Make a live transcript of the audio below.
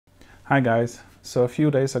Hi guys, so a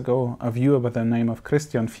few days ago a viewer by the name of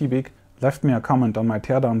Christian Fiebig left me a comment on my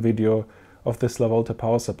teardown video of this Lavolta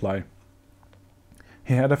power supply.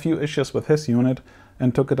 He had a few issues with his unit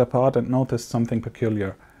and took it apart and noticed something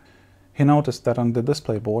peculiar. He noticed that on the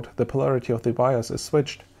display board the polarity of the wires is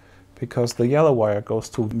switched because the yellow wire goes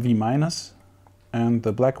to V- and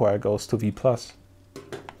the black wire goes to V+.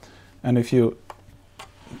 And if you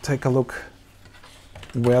take a look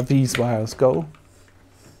where these wires go,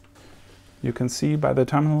 you can see by the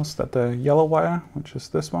terminals that the yellow wire, which is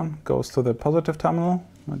this one, goes to the positive terminal,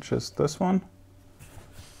 which is this one.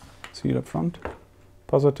 See it up front.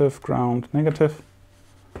 Positive, ground, negative.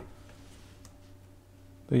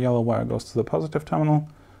 The yellow wire goes to the positive terminal,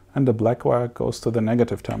 and the black wire goes to the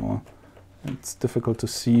negative terminal. It's difficult to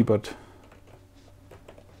see, but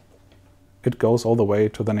it goes all the way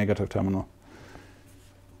to the negative terminal.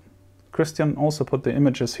 Christian also put the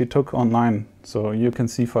images he took online, so you can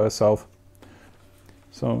see for yourself.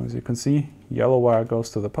 So as you can see, yellow wire goes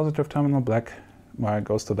to the positive terminal, black wire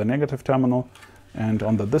goes to the negative terminal, and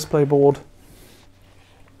on the display board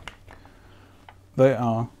they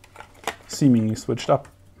are seemingly switched up.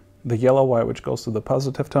 The yellow wire which goes to the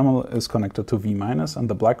positive terminal is connected to V-, and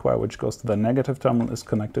the black wire which goes to the negative terminal is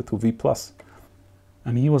connected to V+.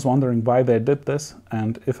 And he was wondering why they did this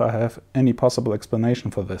and if I have any possible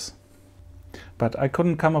explanation for this. But I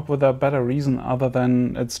couldn't come up with a better reason other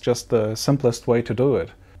than it's just the simplest way to do it.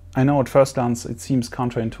 I know at first glance it seems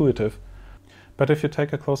counterintuitive, but if you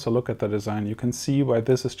take a closer look at the design, you can see why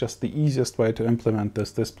this is just the easiest way to implement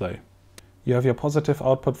this display. You have your positive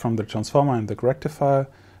output from the transformer and the rectifier,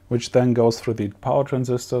 which then goes through the power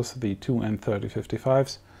transistors, the 2 and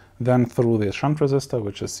 3055s, then through the shunt resistor,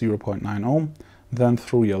 which is 0.9 ohm, then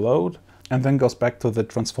through your load, and then goes back to the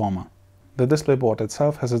transformer. The display board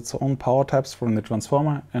itself has its own power taps from the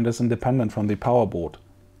transformer and is independent from the power board.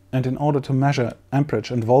 And in order to measure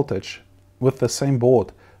amperage and voltage with the same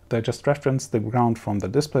board, they just reference the ground from the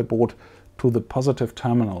display board to the positive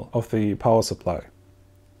terminal of the power supply.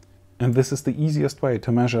 And this is the easiest way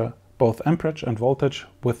to measure both amperage and voltage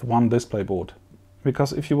with one display board.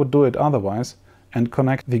 Because if you would do it otherwise and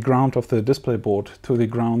connect the ground of the display board to the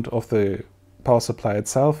ground of the power supply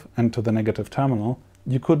itself and to the negative terminal,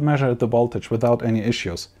 you could measure the voltage without any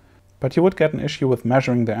issues. But you would get an issue with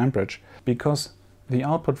measuring the amperage because the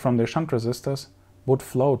output from the shunt resistors would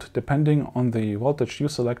float depending on the voltage you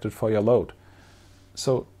selected for your load.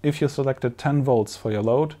 So if you selected 10 volts for your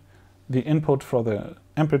load, the input for the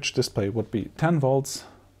amperage display would be 10 volts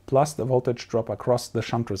plus the voltage drop across the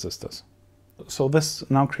shunt resistors. So this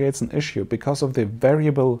now creates an issue because of the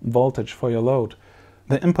variable voltage for your load.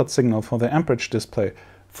 The input signal for the amperage display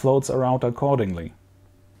floats around accordingly.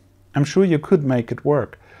 I'm sure you could make it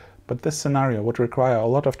work, but this scenario would require a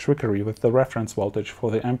lot of trickery with the reference voltage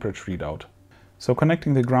for the amperage readout. So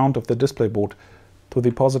connecting the ground of the display board to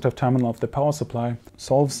the positive terminal of the power supply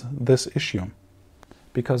solves this issue.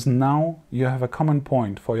 Because now you have a common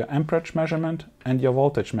point for your amperage measurement and your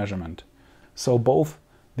voltage measurement. So both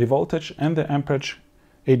the voltage and the amperage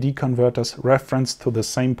AD converters reference to the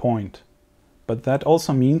same point. But that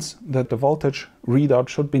also means that the voltage readout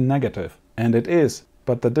should be negative, and it is.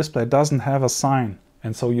 But the display doesn't have a sign,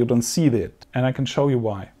 and so you don't see it, and I can show you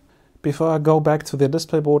why. Before I go back to the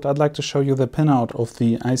display board, I'd like to show you the pinout of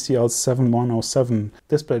the ICL7107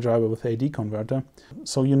 display driver with AD converter,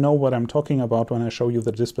 so you know what I'm talking about when I show you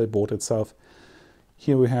the display board itself.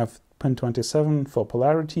 Here we have pin 27 for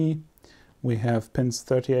polarity, we have pins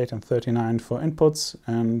 38 and 39 for inputs,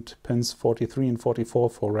 and pins 43 and 44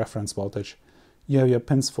 for reference voltage. You have your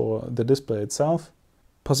pins for the display itself,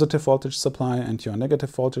 positive voltage supply and your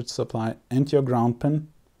negative voltage supply and your ground pin,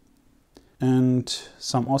 and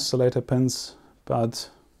some oscillator pins, but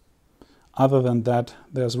other than that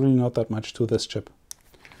there's really not that much to this chip.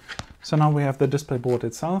 So now we have the display board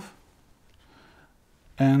itself,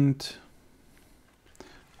 and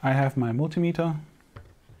I have my multimeter.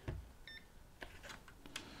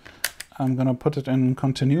 I'm gonna put it in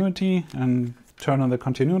continuity and turn on the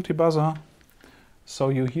continuity buzzer so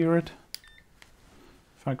you hear it.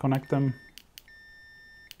 If I connect them.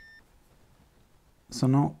 So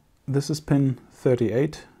now this is pin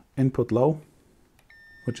 38, input low,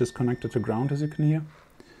 which is connected to ground, as you can hear.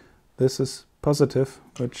 This is positive,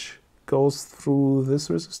 which goes through this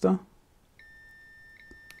resistor,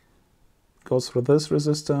 goes through this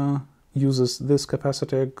resistor, uses this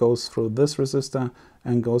capacitor, goes through this resistor,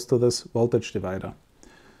 and goes to this voltage divider.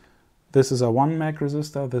 This is a 1 meg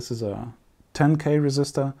resistor, this is a 10K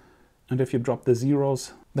resistor, and if you drop the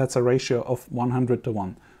zeros, that's a ratio of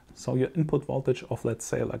 100:1. So your input voltage of, let's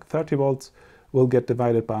say, like 30 volts will get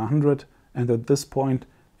divided by 100, and at this point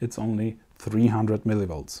it's only 300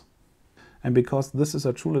 millivolts. And because this is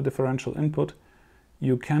a truly differential input,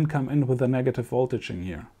 you can come in with a negative voltage in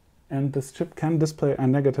here. And this chip can display a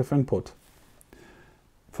negative input.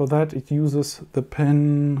 For that it uses the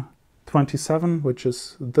pin 27, which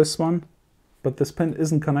is this one. But this pin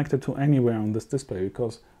isn't connected to anywhere on this display,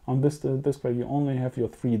 because on this display you only have your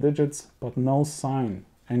 3 digits, but no sign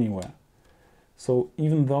anywhere. So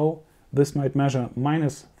even though this might measure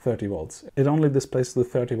minus 30 volts, it only displays the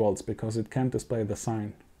 30 volts because it can't display the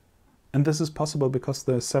sign. And this is possible because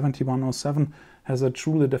the 7107 has a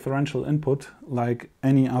truly differential input like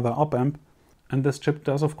any other op-amp, and this chip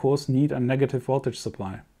does of course need a negative voltage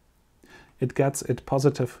supply. It gets its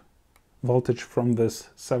positive voltage from this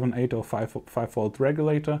 7805 5-volt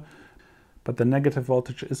regulator, but the negative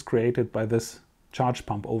voltage is created by this charge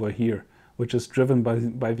pump over here, which is driven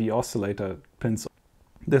by the oscillator pins.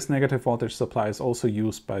 This negative voltage supply is also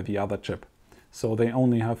used by the other chip, so they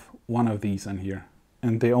only have one of these in here,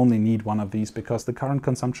 and they only need one of these because the current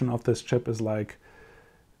consumption of this chip is like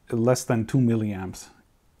less than 2 milliamps.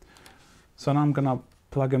 So now I'm gonna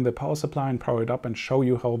plug in the power supply and power it up and show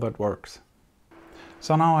you how that works.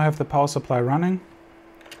 So now I have the power supply running,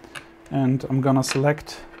 and I'm gonna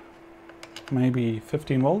select maybe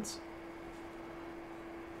 15 volts.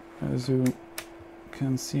 As you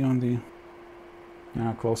can see on the,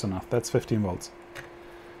 yeah, close enough, that's 15 volts.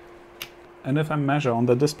 And if I measure on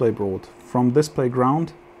the display board from display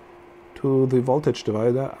ground to the voltage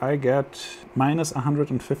divider, I get minus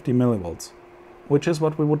 150 millivolts, which is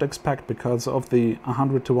what we would expect because of the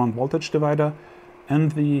 100:1 voltage divider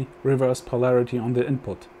and the reverse polarity on the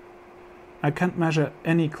input. I can't measure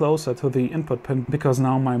any closer to the input pin because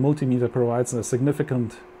now my multimeter provides a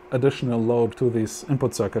significant additional load to this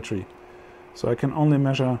input circuitry. So I can only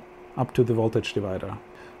measure up to the voltage divider.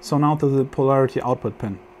 So now to the polarity output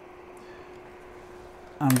pin.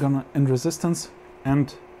 I'm gonna in resistance,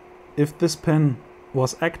 and if this pin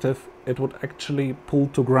was active, it would actually pull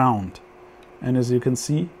to ground. And as you can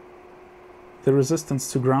see, the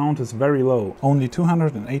resistance to ground is very low, only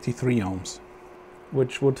 283 ohms,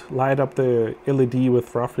 which would light up the LED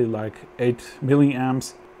with roughly like 8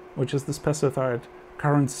 milliamps, which is the specified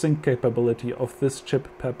current sink capability of this chip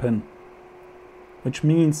per pin. Which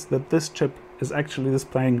means that this chip is actually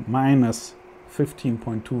displaying minus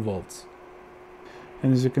 15.2 volts.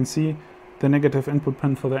 And as you can see, the negative input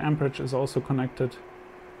pin for the amperage is also connected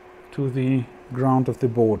to the ground of the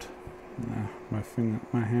board.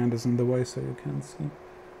 My hand is in the way so you can't see,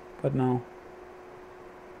 but now,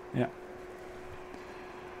 yeah.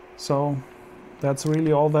 So that's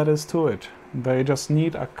really all that is to it. They just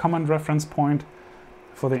need a common reference point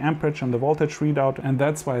for the amperage and the voltage readout, and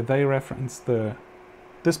that's why they reference the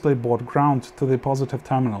display board ground to the positive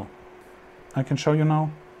terminal. I can show you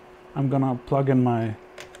now. I'm gonna plug in my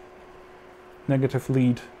negative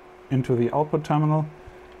lead into the output terminal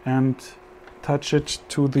and touch it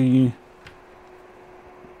to the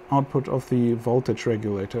output of the voltage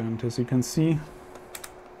regulator, and as you can see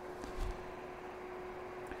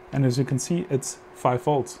it's 5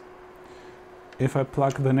 volts. If I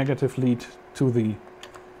plug the negative lead to the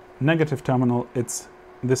negative terminal, it's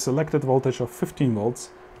the selected voltage of 15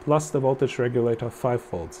 volts plus the voltage regulator 5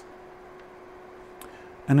 volts.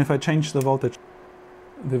 And if I change the voltage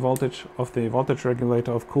of the voltage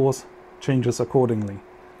regulator of course changes accordingly,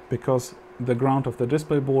 because the ground of the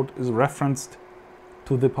display board is referenced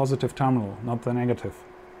to the positive terminal, not the negative.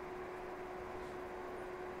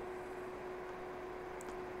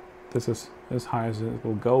 This is as high as it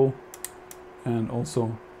will go, and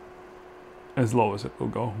also as low as it will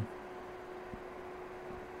go.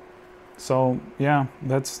 So yeah,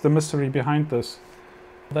 that's the mystery behind this.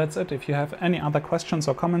 That's it. If you have any other questions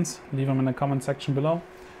or comments, leave them in the comment section below.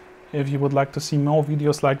 If you would like to see more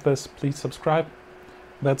videos like this, please subscribe.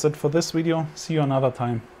 That's it for this video. See you another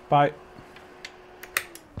time. Bye.